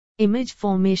Image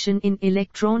formation in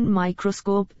electron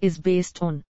microscope is based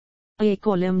on A.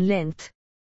 Column length,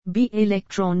 B.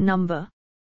 Electron number,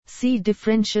 C.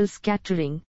 Differential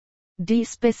scattering, D.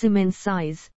 Specimen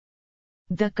size.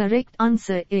 The correct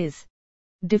answer is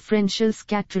differential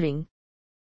scattering.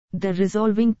 The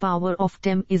resolving power of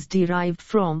TEM is derived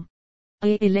from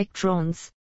A.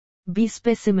 Electrons, B.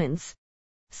 Specimens,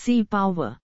 C.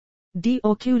 Power, D.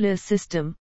 Ocular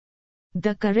system.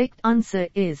 The correct answer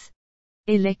is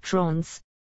electrons.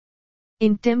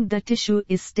 In TEM, the tissue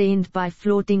is stained by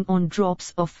floating on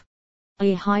drops of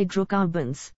A.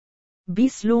 Hydrocarbons, B.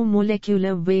 Slow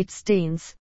molecular weight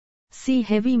stains, C.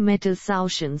 Heavy metal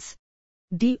soutions,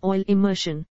 D. Oil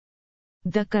immersion.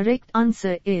 The correct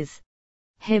answer is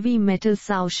heavy metal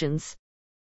soutions.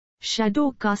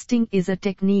 Shadow casting is a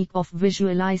technique of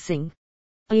visualizing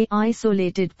A.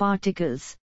 Isolated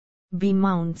particles, B.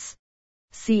 Mounds,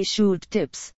 C. shoot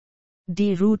tips,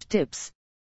 D. root tips.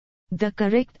 The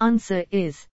correct answer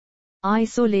is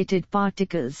isolated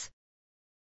particles.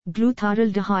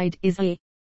 Glutaraldehyde is A.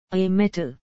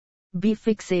 metal, B.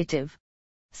 fixative,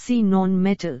 C.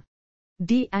 non-metal,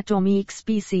 D. atomic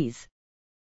species.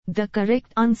 The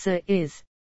correct answer is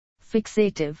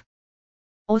fixative.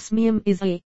 Osmium is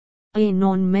A.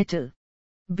 non-metal,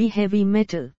 B. heavy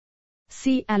metal,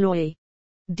 C. alloy,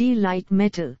 D. light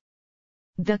metal.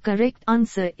 The correct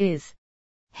answer is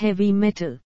heavy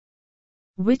metal.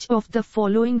 Which of the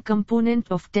following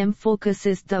component of TEM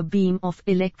focuses the beam of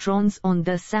electrons on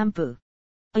the sample?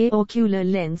 A. Ocular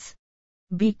lens,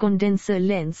 B. Condenser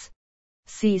lens,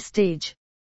 C. Stage,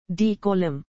 D.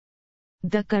 Column.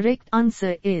 The correct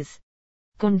answer is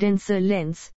condenser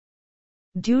lens.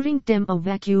 During TEM, a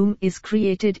vacuum is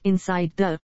created inside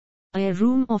the A.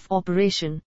 room of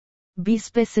operation, B.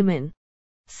 specimen,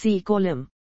 C. column,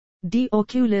 D.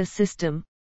 ocular system.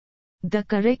 The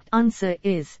correct answer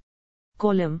is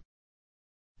column.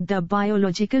 The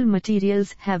biological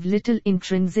materials have little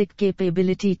intrinsic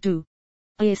capability to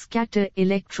A. scatter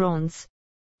electrons,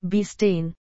 B.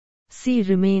 stain, C.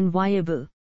 remain viable,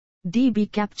 D. be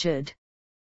captured.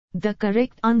 The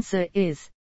correct answer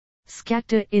is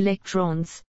scatter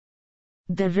electrons.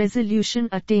 The resolution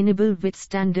attainable with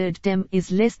standard TEM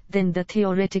is less than the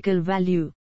theoretical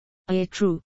value. A.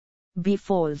 true, B.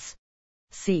 false,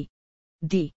 C.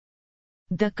 D.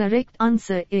 The correct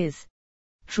answer is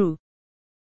true.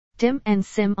 TEM and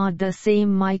SEM are the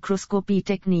same microscopy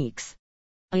techniques.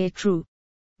 A. true,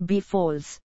 B.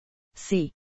 false,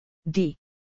 C. D.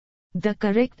 The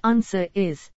correct answer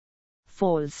is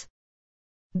false.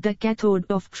 The cathode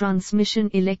of transmission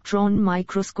electron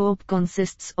microscope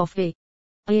consists of A.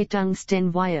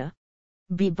 tungsten wire,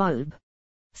 B. bulb,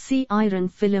 C. iron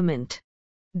filament,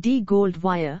 D. gold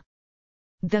wire.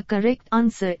 The correct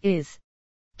answer is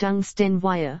tungsten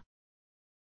wire.